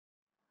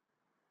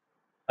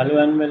Hello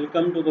and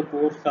welcome to the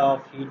course of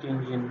Heat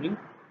Engineering.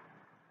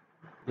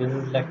 This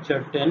is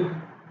lecture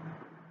 10,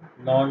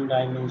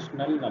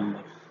 non-dimensional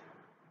numbers.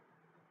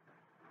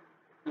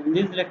 In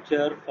this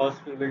lecture,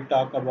 first we will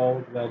talk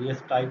about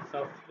various types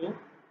of flow,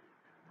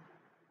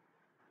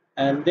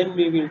 and then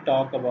we will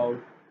talk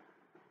about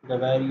the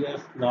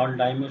various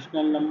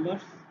non-dimensional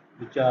numbers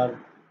which are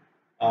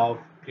of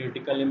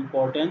critical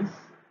importance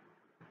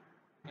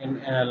in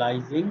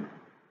analyzing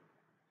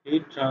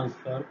heat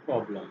transfer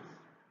problems.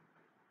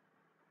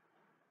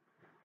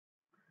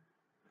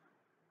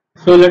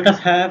 So let us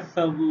have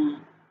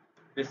some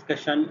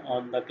discussion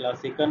on the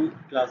classical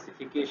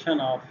classification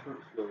of fluid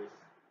flows.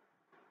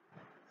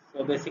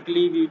 So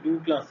basically we do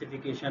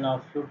classification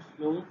of fluid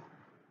flow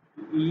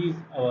to ease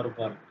our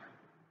work.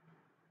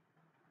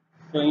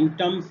 So in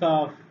terms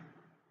of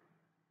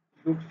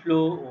fluid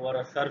flow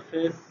over a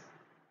surface,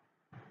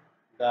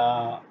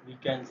 we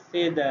can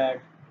say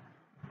that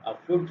a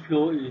fluid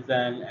flow is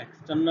an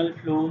external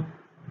flow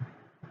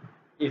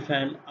if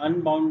an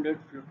unbounded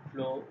fluid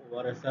flow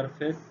over a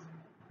surface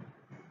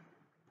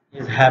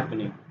is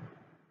happening,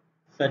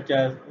 such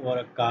as over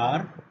a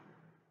car,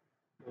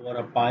 over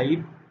a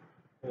pipe,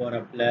 over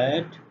a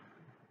plate,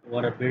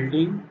 over a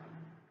building,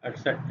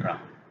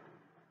 etc.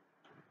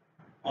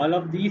 All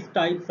of these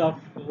types of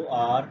flow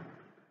are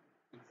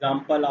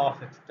example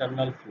of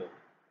external flow.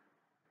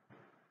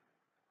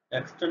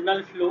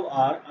 External flow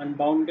are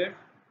unbounded,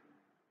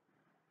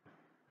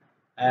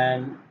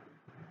 and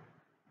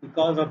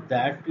because of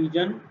that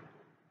reason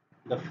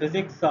the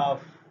physics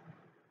of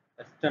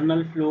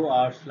external flow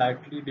are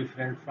slightly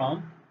different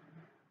from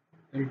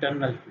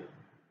internal flow.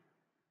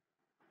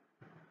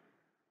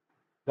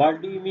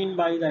 What do you mean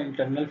by the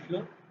internal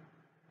flow?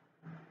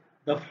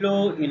 The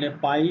flow in a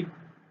pipe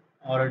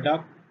or a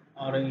duct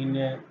or in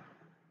a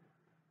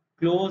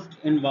closed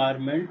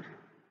environment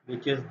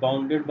which is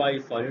bounded by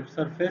solid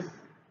surface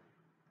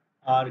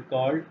are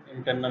called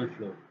internal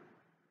flow,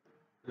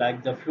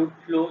 like the fluid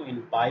flow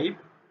in pipe,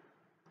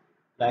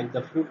 like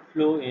the fluid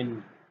flow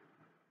in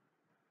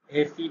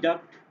AC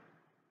duct,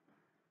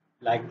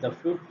 like the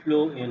fluid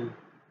flow in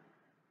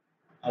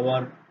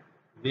our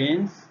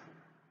veins.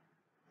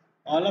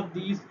 All of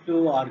these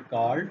flow are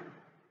called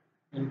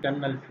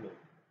internal flow.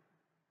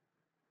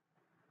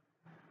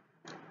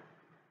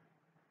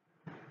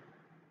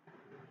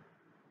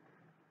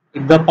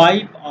 If the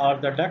pipe or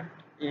the duct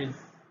is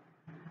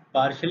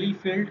partially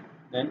filled,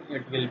 then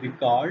it will be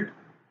called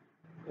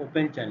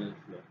open channel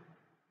flow.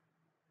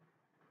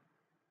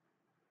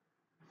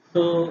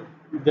 So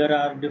there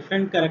are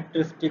different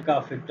characteristics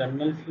of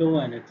internal flow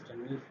and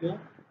external flow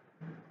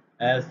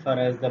as far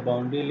as the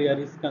boundary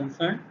layer is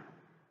concerned.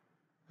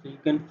 So you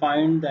can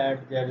find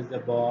that there is a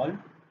ball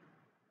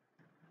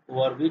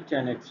over which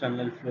an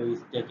external flow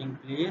is taking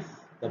place.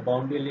 The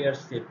boundary layer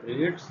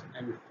separates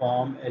and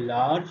form a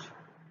large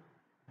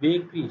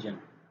wake region.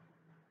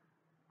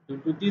 Due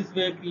to this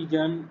wake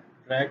region,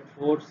 drag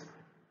force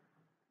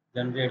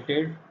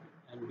generated,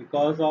 and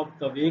because of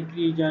the wake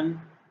region,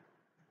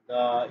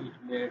 the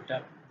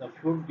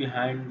fluid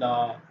behind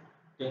the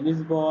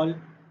tennis ball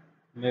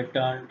may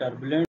turn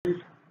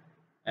turbulent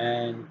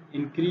and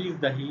increase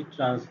the heat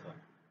transfer.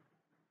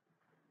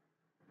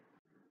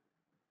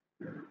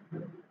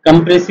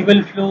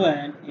 Compressible flow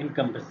and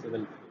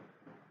incompressible flow.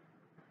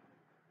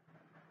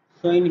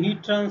 So in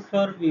heat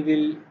transfer, we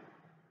will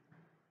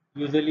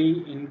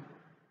usually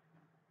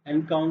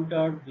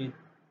encountered with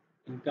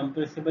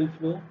incompressible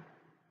flow.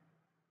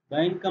 The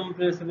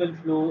incompressible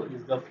flow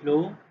is the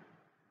flow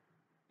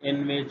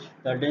in which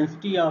the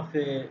density of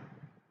a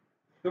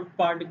fluid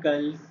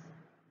particles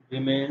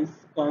remains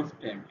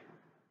constant.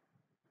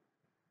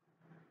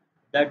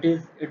 That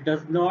is, it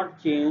does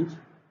not change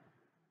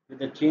with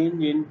the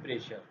change in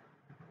pressure.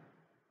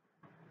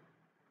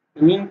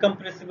 In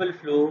incompressible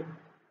flow,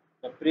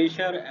 the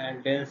pressure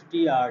and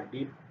density are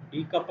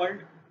decoupled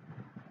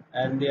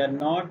and they are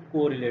not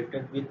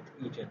correlated with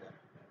each other.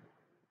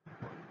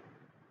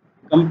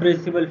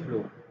 Compressible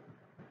flow.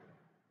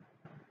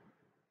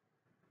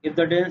 If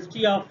the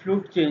density of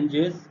fluid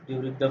changes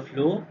during the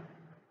flow,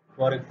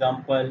 for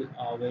example,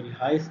 a very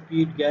high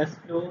speed gas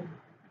flow,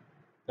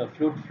 the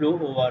fluid flow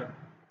over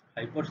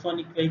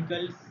hypersonic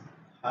vehicles,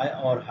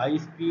 high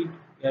speed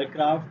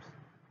aircrafts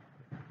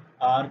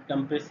are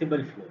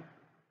compressible flow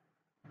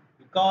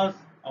because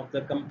of the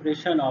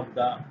compression of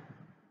the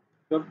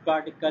fluid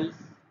particles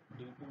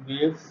due to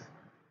waves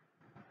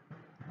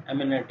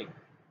emanating.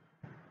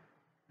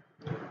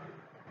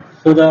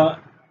 So the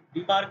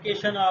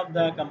demarcation of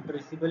the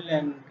compressible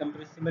and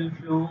compressible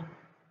flow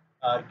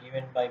are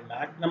given by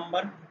Mach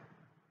number,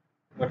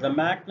 but the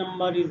Mach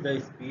number is the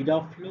speed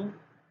of flow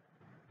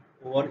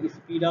over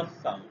speed of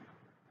sound.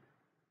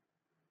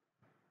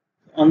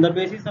 On the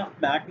basis of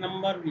Mach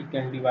number, we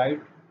can divide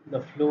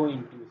the flow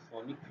into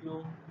sonic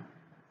flow,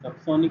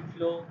 subsonic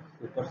flow,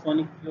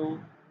 supersonic flow,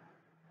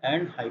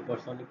 and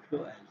hypersonic flow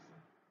also.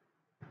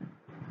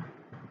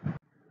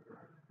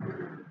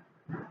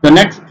 The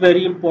next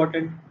very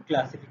important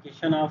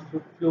classification of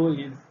fluid flow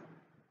is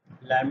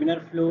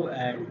laminar flow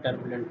and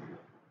turbulent flow.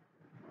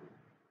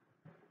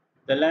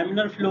 The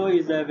laminar flow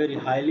is a very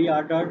highly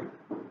ordered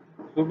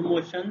fluid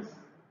motions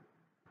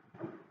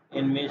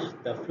in which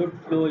the fluid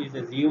flow is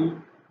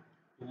assumed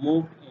to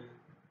move in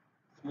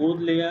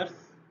smooth layers.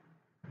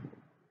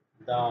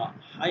 The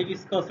high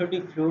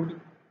viscosity fluid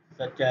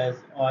such as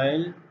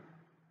oil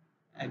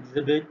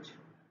exhibit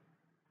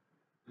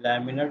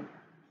laminar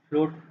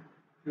fluid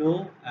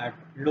flow at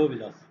low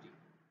velocity.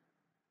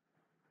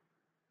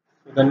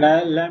 So the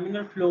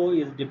laminar flow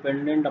is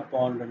dependent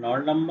upon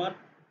Reynolds number.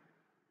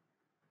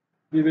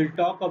 We will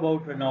talk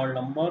about Reynolds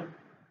number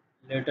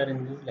later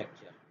in this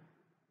lecture.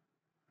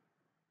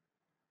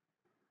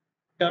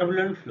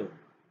 Turbulent flow.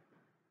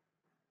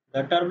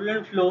 The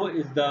turbulent flow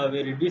is the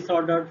very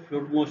disordered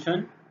fluid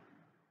motion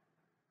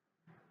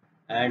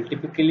and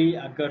typically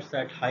occurs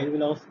at high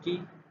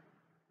velocity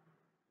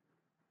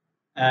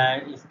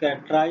and is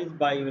characterized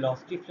by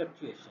velocity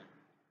fluctuation.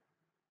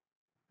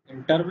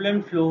 In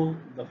turbulent flow,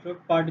 the fluid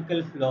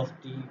particle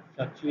velocity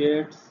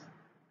fluctuates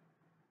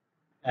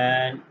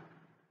and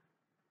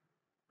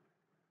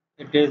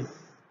it is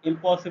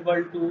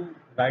impossible to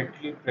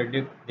rightly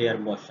predict their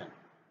motion.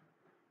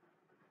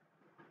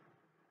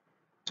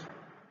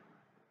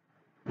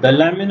 The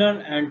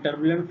laminar and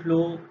turbulent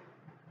flow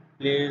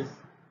plays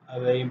a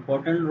very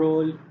important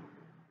role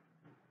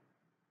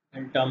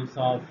in terms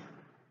of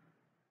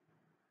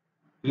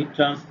heat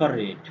transfer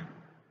rate.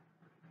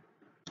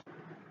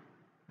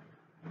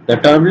 The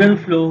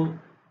turbulent flow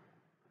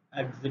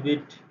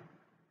exhibit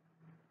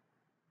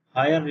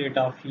higher rate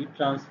of heat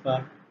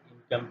transfer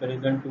in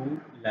comparison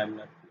to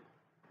laminar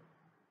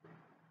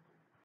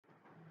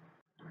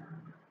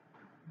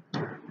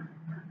flow.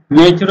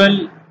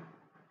 Natural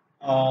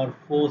or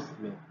force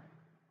flow.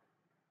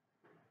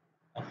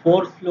 A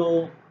force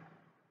flow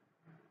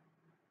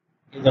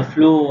is a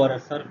flow over a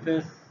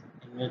surface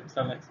in which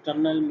some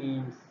external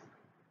means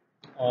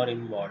are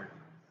involved,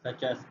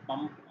 such as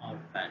pump or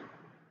fan.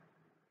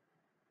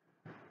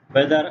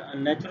 Whether a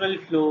natural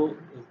flow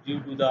is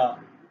due to the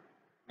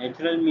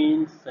natural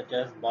means such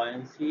as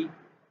buoyancy,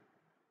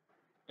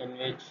 in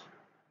which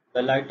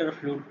the lighter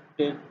fluid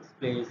takes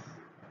place,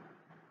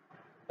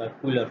 the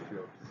cooler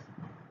floats,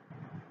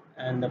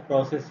 and the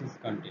process is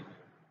continued.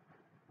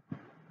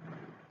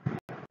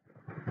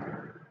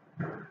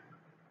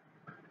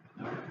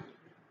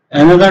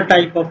 Another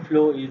type of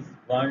flow is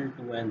 1,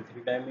 2, and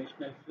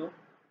 3-dimensional flow.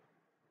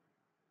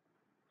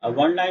 A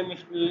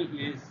one-dimensional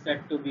is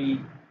said to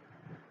be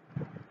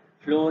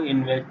flow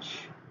in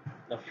which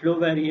the flow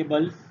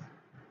variables,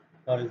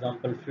 for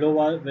example,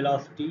 flow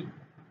velocity,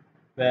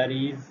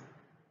 varies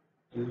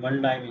in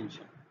one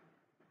dimension.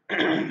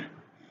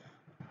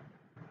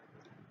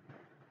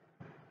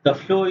 The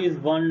flow is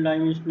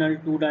one-dimensional,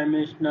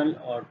 two-dimensional,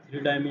 or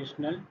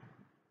three-dimensional,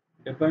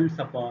 depends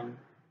upon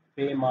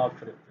frame of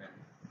reference.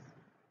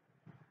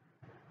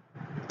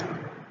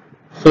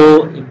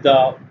 So, if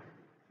the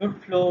fluid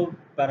flow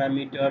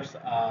parameters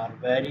are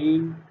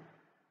varying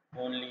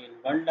only in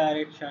one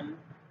direction,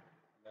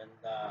 then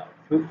the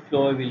fluid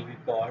flow will be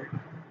called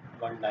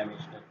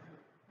one-dimensional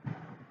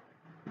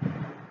flow.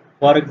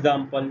 For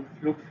example,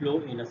 fluid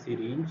flow in a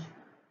syringe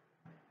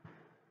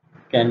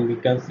can be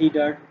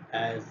considered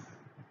as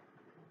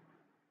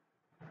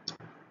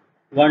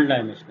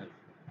one-dimensional.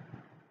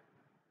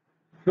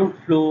 Fluid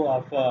flow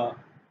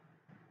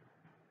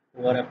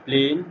over a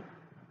plane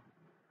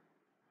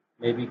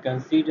may be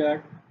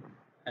considered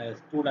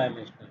as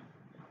two-dimensional.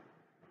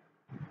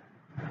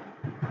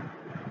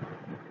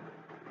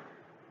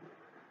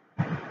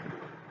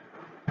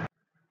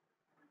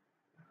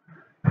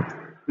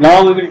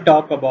 Now we will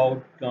talk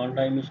about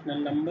non-dimensional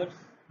numbers.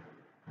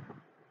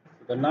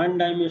 The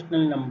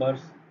non-dimensional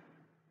numbers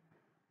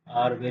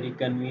are very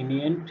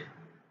convenient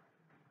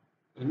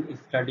in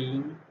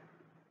studying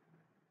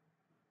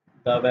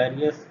the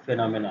various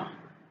phenomena.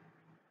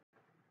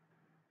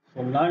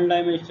 So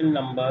non-dimensional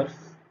numbers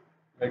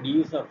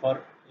reduce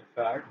effort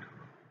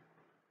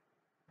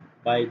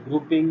by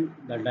grouping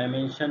the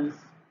dimensional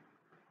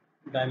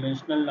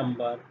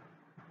number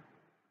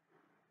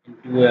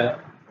into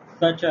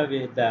such a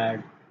way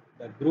that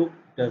the group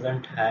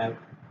doesn't have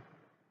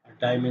a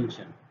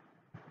dimension.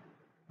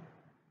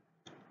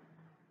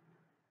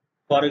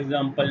 For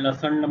example,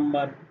 Nusselt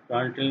number,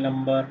 Prandtl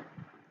number,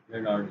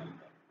 Reynolds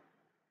number.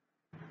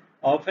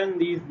 Often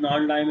these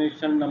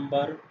non-dimensional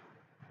numbers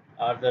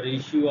are the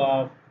ratio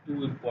of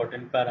two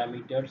important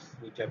parameters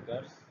which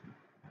occurs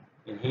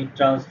in heat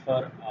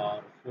transfer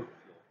or fluid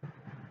flow.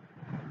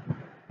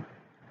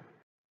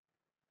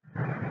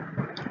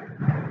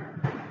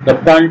 The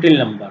Prandtl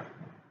number.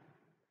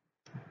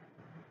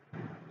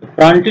 The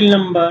Prandtl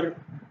number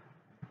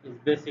is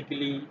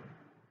basically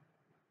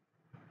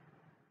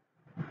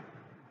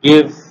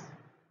gives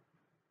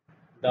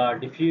the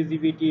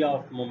diffusivity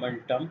of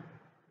momentum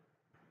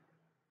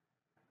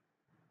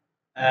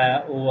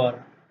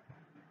over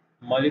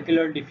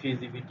molecular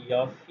diffusivity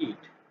of heat.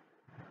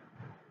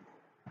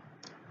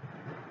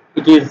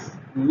 It is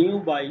nu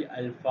by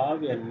alpha,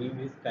 where nu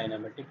is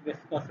kinematic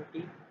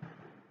viscosity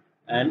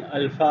and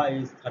alpha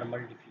is thermal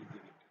diffusivity.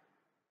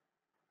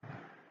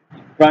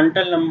 If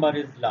Prandtl number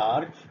is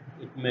large,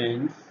 it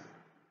means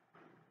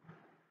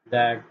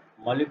that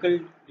molecular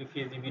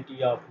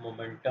diffusivity of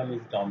momentum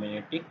is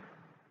dominating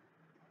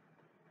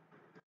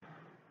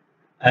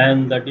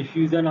and the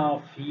diffusion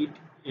of heat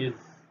is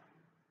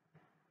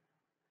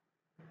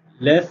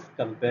less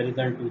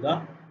comparison to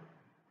the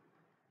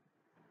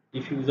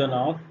diffusion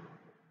of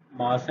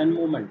mass and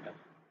momentum.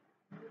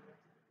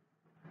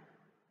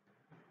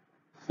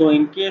 So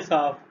in case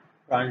of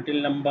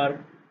Prandtl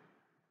number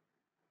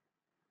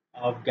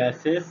of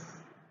gases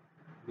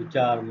which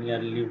are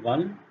nearly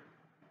 1,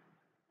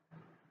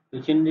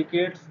 which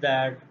indicates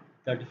that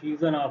the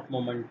diffusion of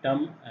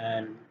momentum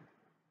and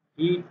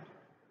heat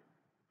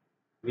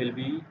will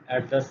be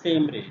at the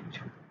same rate.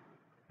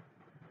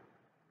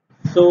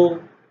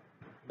 So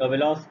the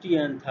velocity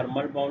and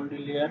thermal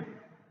boundary layer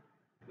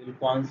will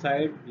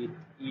coincide with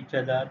each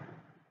other.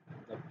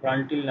 The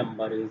Prandtl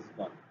number is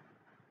 1.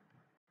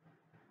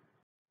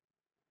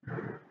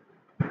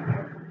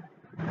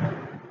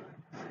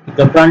 If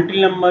the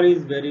Prandtl number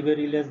is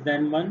very less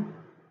than 1,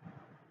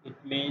 it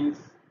means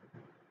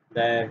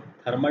that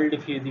thermal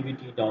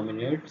diffusivity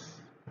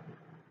dominates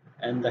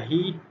and the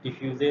heat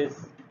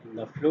diffuses in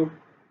the fluid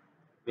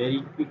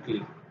very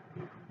quickly.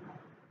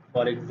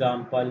 For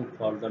example,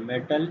 for the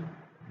metal,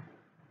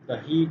 the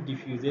heat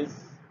diffuses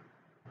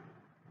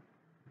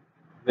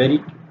very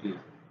quickly.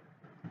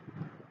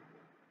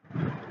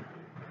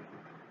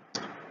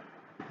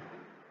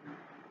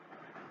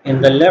 In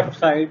the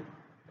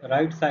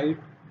right side,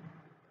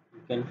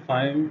 you can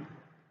find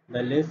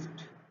the list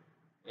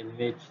in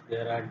which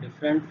there are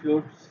different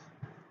fluids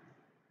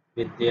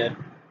with their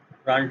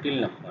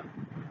Prandtl number.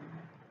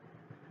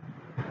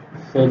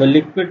 So the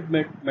liquid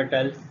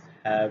metals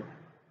have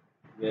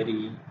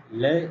very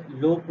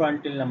low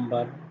Prandtl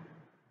number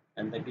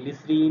and the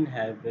glycerine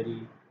have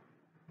very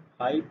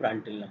high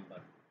Prandtl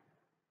number.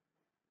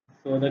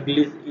 So the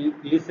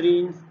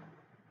glycerines,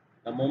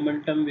 the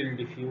momentum will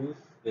diffuse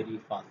very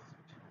fast.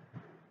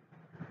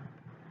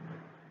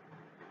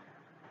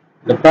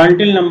 The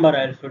Prandtl number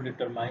also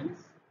determines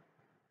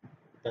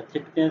the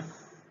thickness,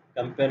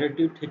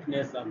 comparative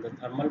thickness of the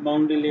thermal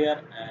boundary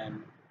layer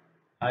and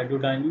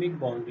hydrodynamic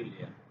boundary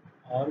layer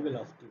or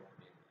velocity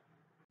boundary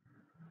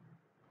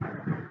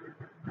layer.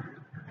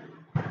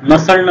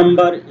 Nusselt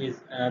number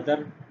is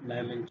another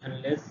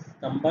dimensionless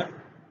number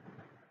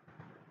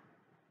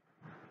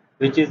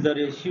which is the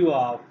ratio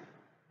of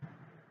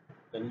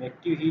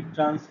convective heat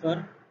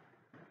transfer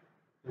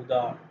to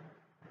the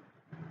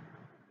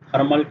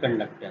thermal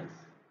conductance.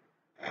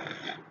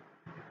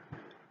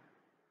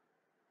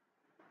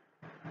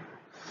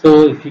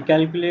 So if you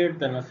calculate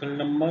the Nusselt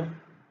number,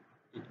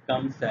 it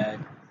comes as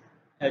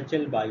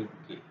HL by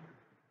K,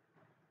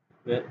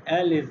 where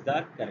L is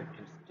the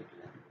characteristic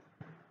length.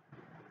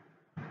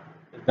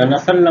 If the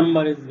Nusselt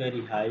number is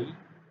very high,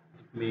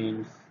 it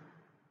means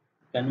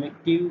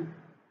convective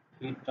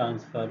heat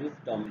transfer is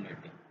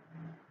dominating.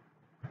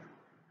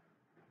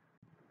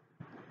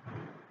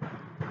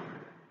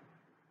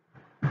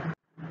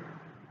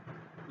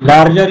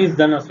 Larger is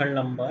the Nusselt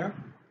number,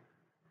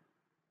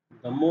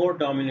 the more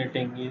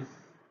dominating is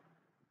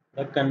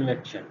the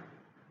convection.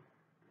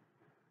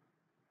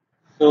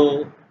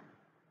 So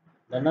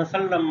the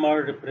Nusselt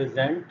number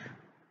represent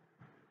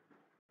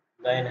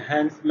the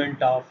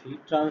enhancement of heat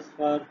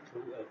transfer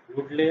through a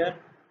fluid layer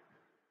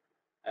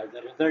as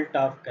a result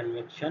of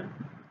convection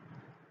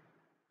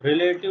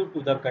relative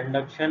to the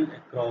conduction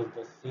across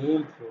the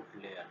same fluid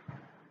layer.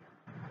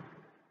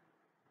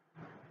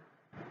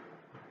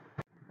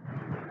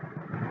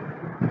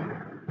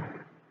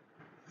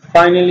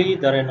 Finally,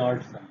 the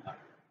Reynolds number.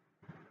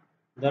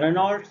 The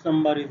Reynolds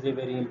number is a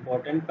very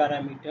important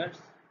parameter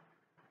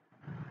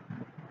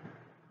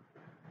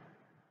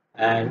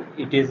and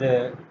it is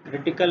a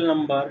critical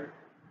number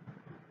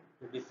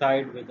to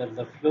decide whether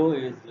the flow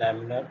is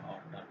laminar or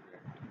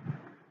turbulent.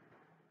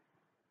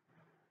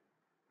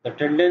 The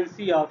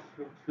tendency of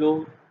fluid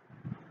flow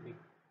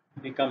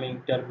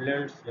becoming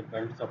turbulent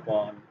depends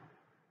upon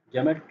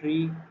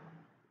geometry,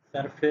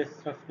 surface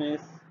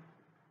roughness,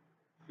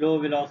 flow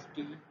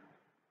velocity,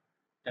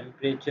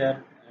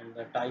 temperature, and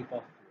the type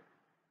of fluid.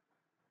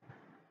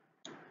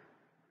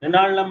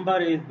 Reynolds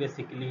number is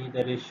basically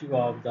the ratio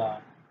of the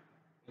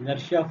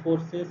inertia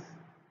forces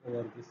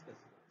over viscous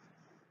forces.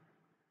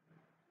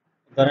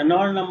 If the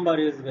Reynolds number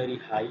is very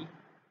high,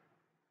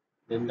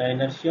 then the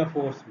inertia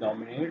force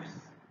dominates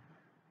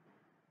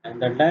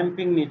and the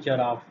damping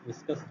nature of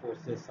viscous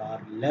forces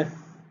are less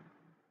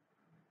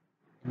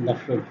in the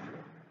fluid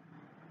flow.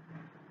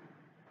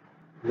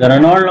 The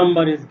Reynolds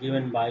number is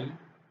given by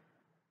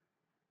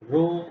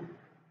rho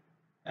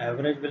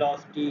average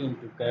velocity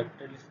into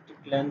characteristic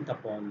length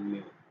upon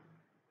mu.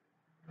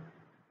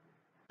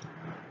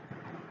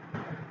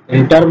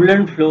 In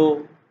turbulent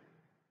flow,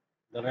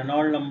 the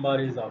Reynolds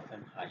number is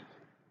often high.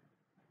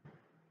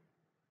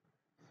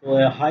 So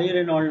a high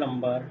Reynolds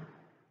number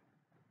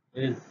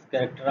is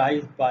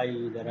characterized by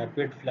the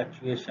rapid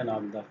fluctuation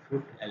of the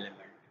fluid element.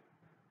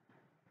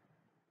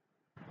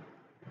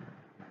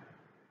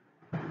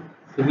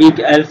 So we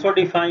also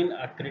define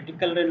a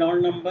critical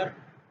Reynolds number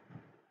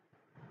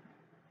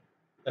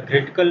The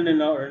critical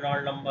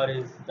Reynolds number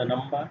is the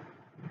number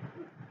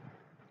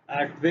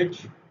at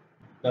which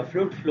the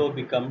fluid flow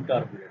becomes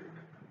turbulent.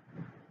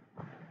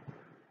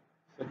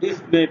 So this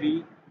may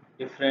be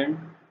different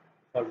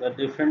for the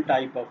different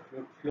type of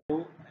fluid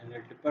flow, and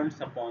it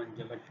depends upon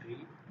geometry,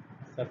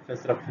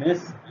 surface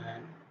roughness,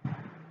 and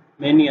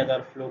many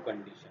other flow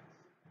conditions.